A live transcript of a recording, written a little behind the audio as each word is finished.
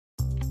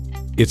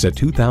It's a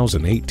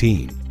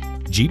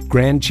 2018 Jeep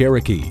Grand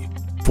Cherokee.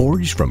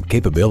 Forged from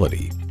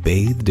capability,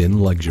 bathed in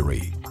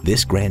luxury,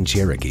 this Grand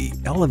Cherokee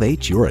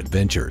elevates your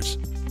adventures.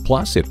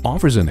 Plus, it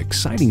offers an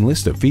exciting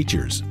list of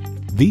features: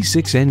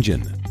 V6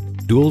 engine,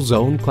 dual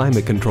zone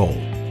climate control,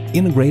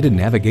 integrated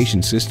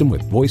navigation system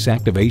with voice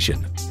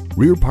activation,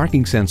 rear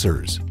parking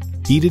sensors,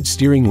 heated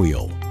steering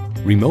wheel,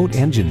 remote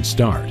engine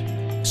start,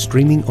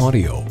 streaming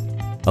audio,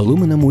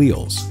 aluminum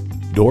wheels,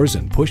 doors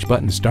and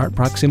push-button start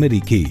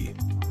proximity key,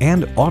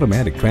 and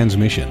automatic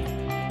transmission.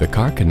 The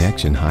Car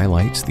Connection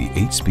highlights the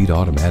 8-speed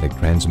automatic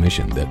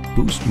transmission that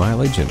boosts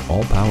mileage in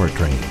all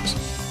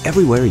powertrains.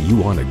 Everywhere you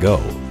want to go,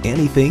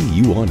 anything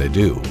you want to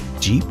do,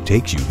 Jeep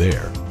takes you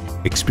there.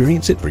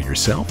 Experience it for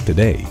yourself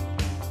today.